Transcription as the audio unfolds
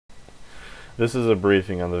This is a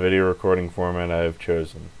briefing on the video recording format I have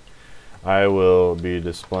chosen. I will be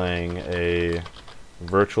displaying a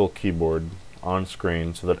virtual keyboard on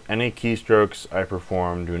screen so that any keystrokes I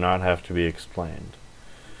perform do not have to be explained.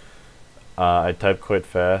 I type quite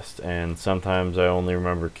fast, and sometimes I only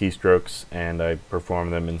remember keystrokes and I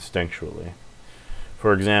perform them instinctually.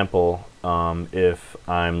 For example, if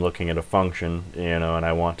I'm looking at a function, and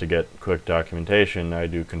I want to get quick documentation, I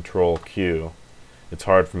do Control Q. It's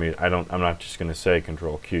hard for me. I'm not just going to say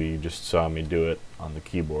Control Q. You just saw me do it on the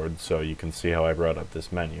keyboard, so you can see how I brought up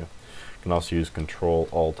this menu. You can also use Control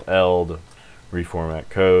Alt L to reformat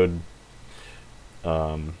code.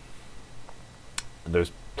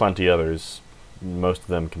 There's plenty others. Most of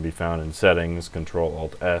them can be found in Settings, Control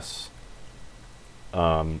Alt S,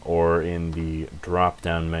 or in the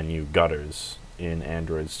drop-down menu Gutters in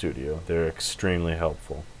Android Studio. They're extremely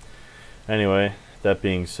helpful. Anyway, that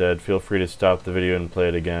being said, feel free to stop the video and play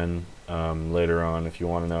it again later on if you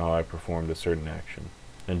want to know how I performed a certain action.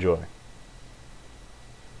 Enjoy.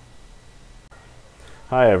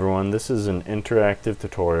 Hi everyone, this is an interactive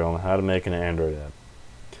tutorial on how to make an Android app.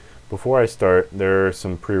 Before I start, there are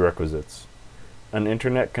some prerequisites. An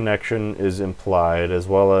internet connection is implied, as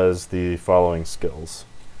well as the following skills: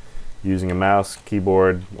 using a mouse,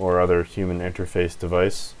 keyboard, or other human interface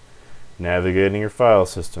device, navigating your file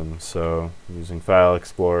system, so using File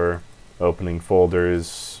Explorer, opening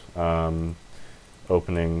folders, that's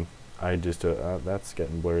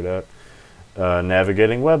getting blurred out,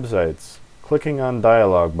 navigating websites, clicking on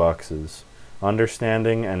dialog boxes,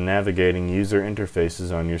 understanding and navigating user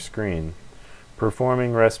interfaces on your screen,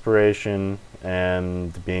 performing respiration,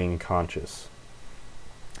 and being conscious.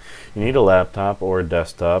 You need a laptop or a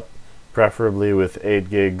desktop, preferably with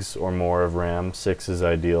 8 gigs or more of RAM. 6 is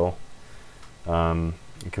ideal. You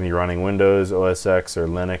can be running Windows, OS X, or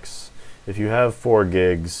Linux. If you have 4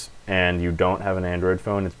 gigs and you don't have an Android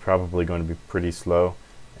phone, it's probably going to be pretty slow,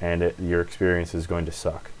 and your experience is going to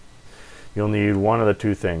suck. You'll need one of the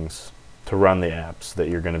two things to run the apps that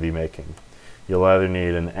you're going to be making. You'll either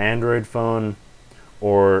need an Android phone,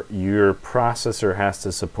 or your processor has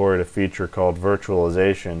to support a feature called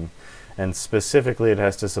virtualization, and specifically it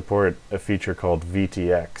has to support a feature called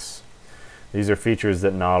VTX. These are features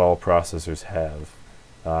that not all processors have.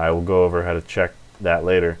 I will go over how to check that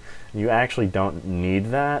later. You actually don't need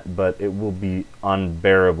that, but it will be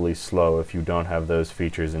unbearably slow if you don't have those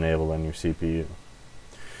features enabled on your CPU.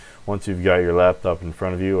 Once you've got your laptop in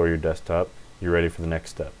front of you or your desktop, you're ready for the next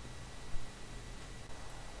step.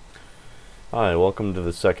 Hi, welcome to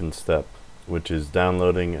the second step, which is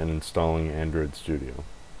downloading and installing Android Studio.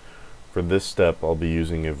 For this step, I'll be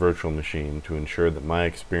using a virtual machine to ensure that my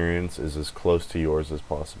experience is as close to yours as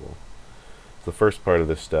possible. The first part of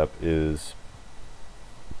this step is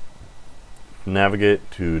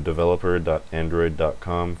navigate to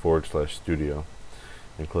developer.android.com/studio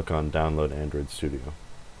and click on Download Android Studio.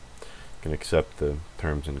 You can accept the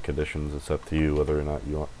terms and conditions. It's up to you whether or not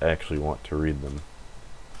you actually want to read them.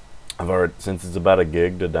 Since it's about 1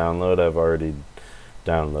 gig to download, I've already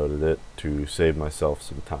downloaded it to save myself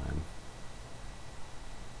some time.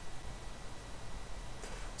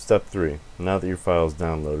 Step 3. Now that your file is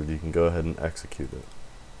downloaded, you can go ahead and execute it.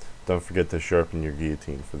 Don't forget to sharpen your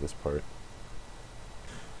guillotine for this part.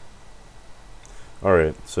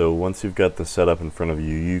 Alright, so once you've got the setup in front of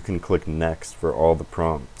you, you can click Next for all the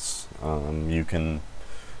prompts. You can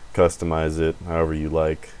customize it however you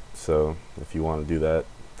like, so if you want to do that,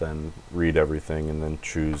 then read everything and then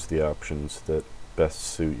choose the options that best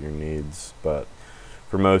suit your needs. But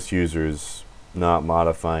for most users, not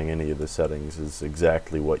modifying any of the settings is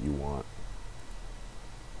exactly what you want.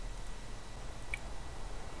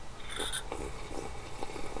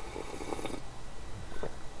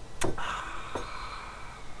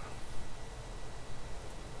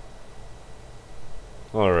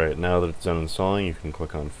 Alright, now that it's done installing, you can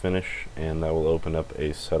click on Finish, and that will open up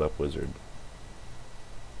a setup wizard.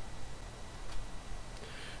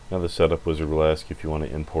 Now the setup wizard will ask you if you want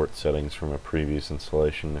to import settings from a previous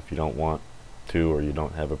installation. If you don't want to, or you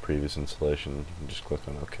don't have a previous installation, you can just click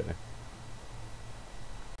on OK.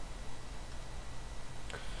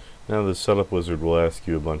 Now the setup wizard will ask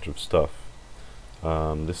you a bunch of stuff.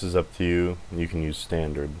 This is up to you. You can use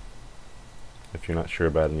standard. If you're not sure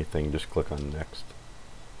about anything, just click on Next.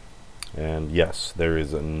 And yes, there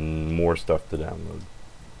is more stuff to download.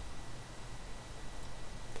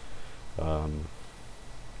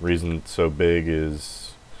 Reason it's so big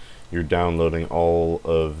is you're downloading all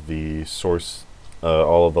of the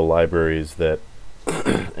libraries that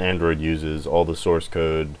Android uses, all the source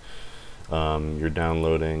code. You're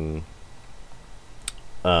downloading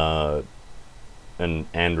an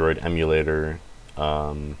Android emulator,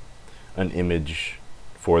 an image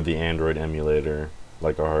for the Android emulator,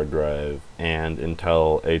 like a hard drive, and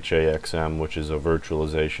Intel HAXM, which is a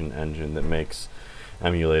virtualization engine that makes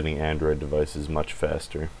emulating Android devices much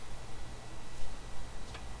faster.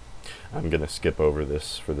 I'm going to skip over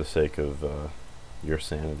this for the sake of your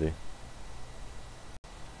sanity.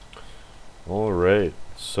 Alright,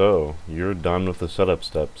 so you're done with the setup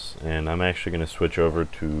steps, and I'm actually going to switch over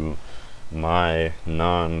to my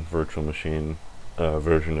non-virtual machine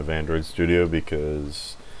version of Android Studio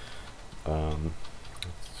because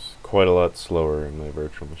it's quite a lot slower in my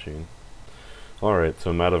virtual machine. Alright, so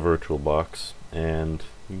I'm at a VirtualBox, and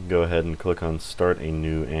you can go ahead and click on Start a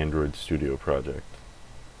New Android Studio Project.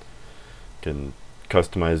 You can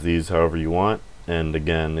customize these however you want, and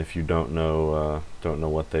again, if you don't know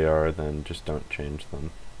what they are, then just don't change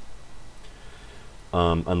them.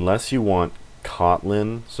 Unless you want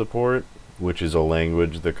Kotlin support, which is a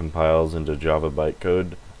language that compiles into Java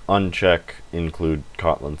bytecode, uncheck Include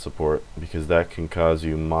Kotlin support, because that can cause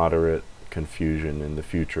you moderate confusion in the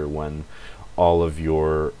future when all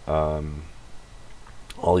your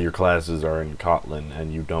classes are in Kotlin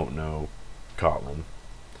and you don't know Kotlin.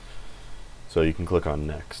 So you can click on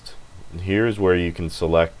Next. And here's where you can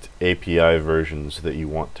select API versions that you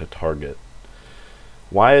want to target.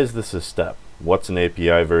 Why is this a step? What's an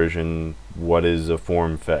API version? What is a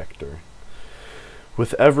form factor?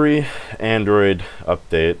 With every Android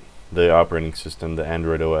update, the operating system, the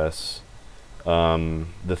Android OS,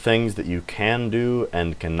 the things that you can do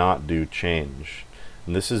and cannot do change.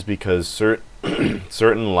 And this is because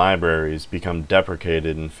certain libraries become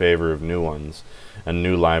deprecated in favor of new ones, and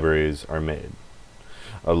new libraries are made.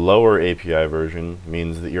 A lower API version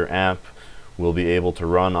means that your app will be able to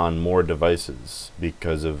run on more devices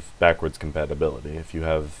because of backwards compatibility. If you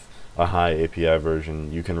have a high API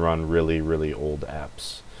version, you can run really, really old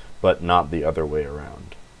apps, but not the other way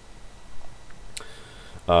around.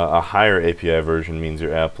 A higher API version means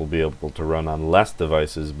your app will be able to run on less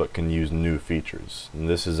devices but can use new features, and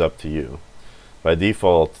this is up to you. By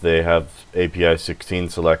default, they have API 16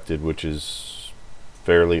 selected, which is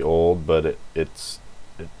fairly old, but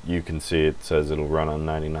you can see it says it'll run on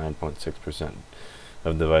 99.6%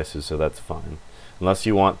 of devices, so that's fine. Unless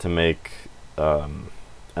you want to make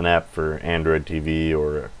an app for Android TV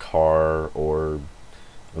or a car or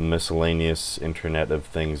a miscellaneous Internet of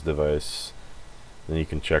Things device, then you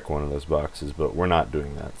can check one of those boxes, but we're not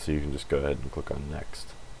doing that, so you can just go ahead and click on Next.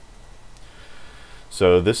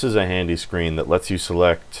 So this is a handy screen that lets you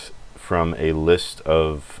select from a list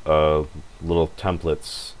of little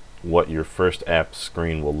templates what your first app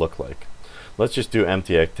screen will look like. Let's just do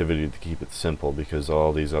empty activity to keep it simple, because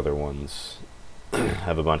all these other ones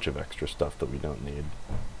have a bunch of extra stuff that we don't need.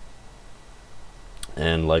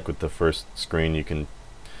 And like with the first screen, you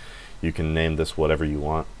can name this whatever you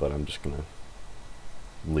want, but I'm just gonna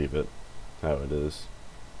leave it how it is.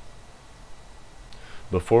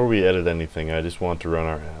 Before we edit anything, I just want to run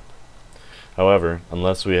our app. However,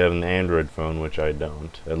 unless we have an Android phone, which I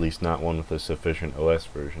don't, at least not one with a sufficient OS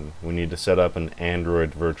version, we need to set up an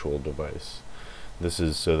Android virtual device. This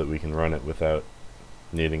is so that we can run it without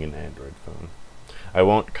needing an Android phone. I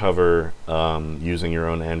won't cover using your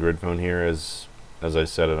own Android phone here, as I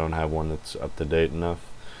said, I don't have one that's up to date enough.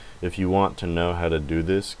 If you want to know how to do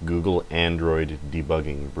this, Google Android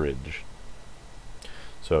Debugging Bridge.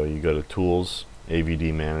 So you go to Tools,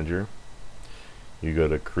 AVD Manager, you go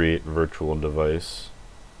to Create Virtual Device.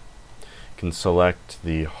 You can select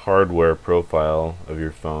the hardware profile of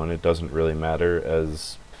your phone. It doesn't really matter,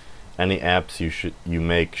 as any apps you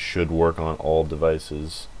make should work on all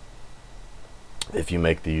devices if you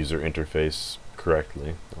make the user interface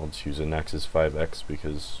correctly. I'll just use a Nexus 5X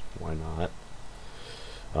because why not?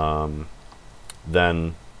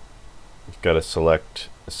 Then you've got to select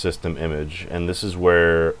a system image, and this is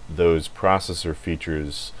where those processor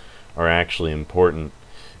features are actually important.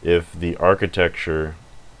 If the architecture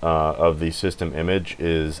of the system image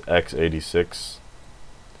is x86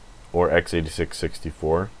 or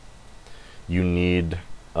x86-64, you need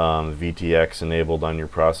VTX enabled on your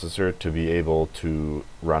processor to be able to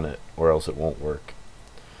run it, or else it won't work.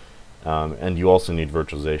 And you also need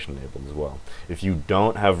virtualization enabled as well. If you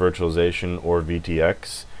don't have virtualization or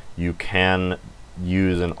VTX, you can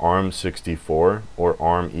use an ARM64 or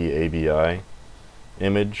ARM EABI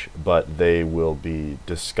image, but they will be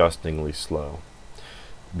disgustingly slow.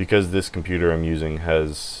 Because this computer I'm using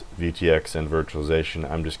has VTX and virtualization,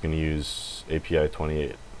 I'm just going to use API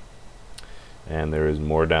 28. And there is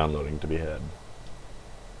more downloading to be had.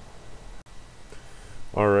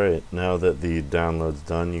 Alright, now that the download's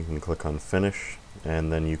done, you can click on Finish.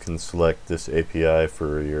 and then you can select this API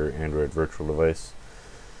for your Android virtual device.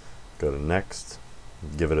 Go to next,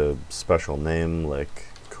 give it a special name like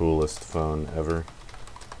coolest phone ever.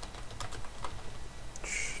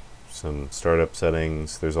 Some startup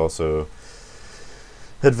settings. There's also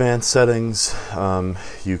advanced settings.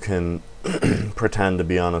 You can pretend to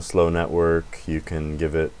be on a slow network. You can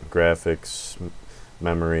give it graphics,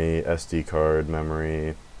 memory, SD card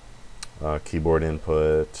memory, keyboard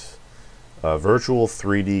input, virtual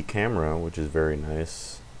 3D camera, which is very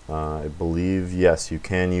nice. I believe, yes, you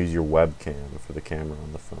can use your webcam for the camera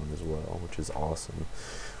on the phone as well, which is awesome.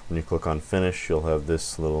 When you click on finish, you'll have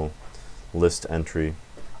this little list entry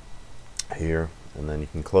here, and then you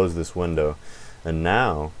can close this window, and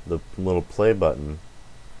now the little play button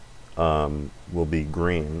will be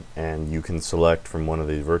green, and you can select from one of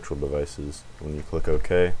these virtual devices. When you click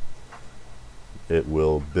OK, it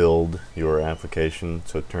will build your application,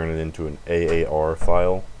 so turn it into an AAR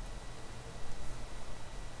file,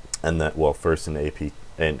 and that, well, first an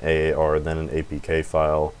AAR, then an APK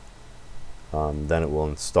file. Then it will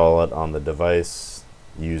install it on the device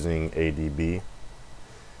using ADB,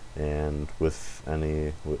 and with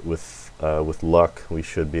luck, we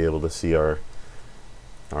should be able to see our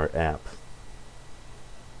app.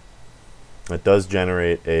 It does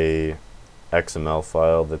generate a XML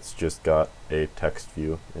file that's just got a text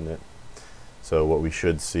view in it. So what we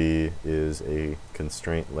should see is a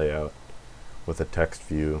constraint layout with a text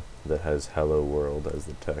view that has hello world as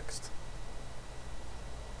the text.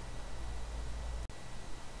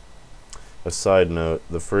 A side note,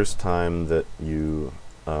 the first time that you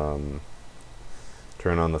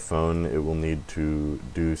turn on the phone, it will need to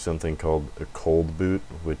do something called a cold boot,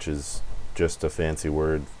 which is just a fancy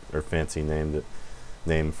word or fancy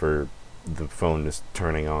name for the phone just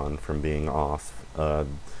turning on from being off.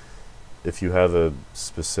 If you have a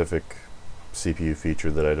specific CPU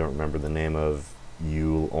feature that I don't remember the name of,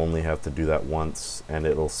 you'll only have to do that once, and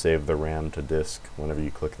it'll save the RAM to disk whenever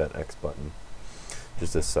you click that X button.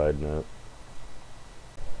 Just a side note.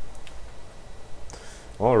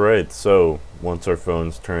 Alright, so once our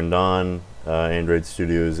phone's turned on, Android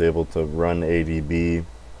Studio is able to run ADB,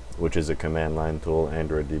 which is a command line tool,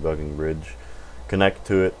 Android Debugging Bridge, connect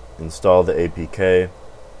to it, install the APK,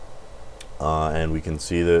 and we can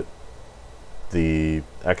see that the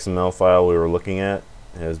XML file we were looking at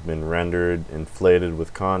has been rendered, inflated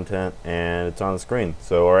with content, and it's on the screen.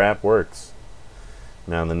 So our app works.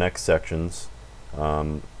 Now in the next sections,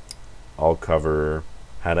 I'll cover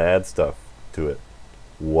how to add stuff to it.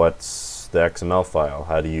 What's the XML file?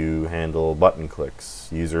 How do you handle button clicks,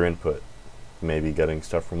 user input, maybe getting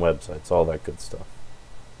stuff from websites, all that good stuff.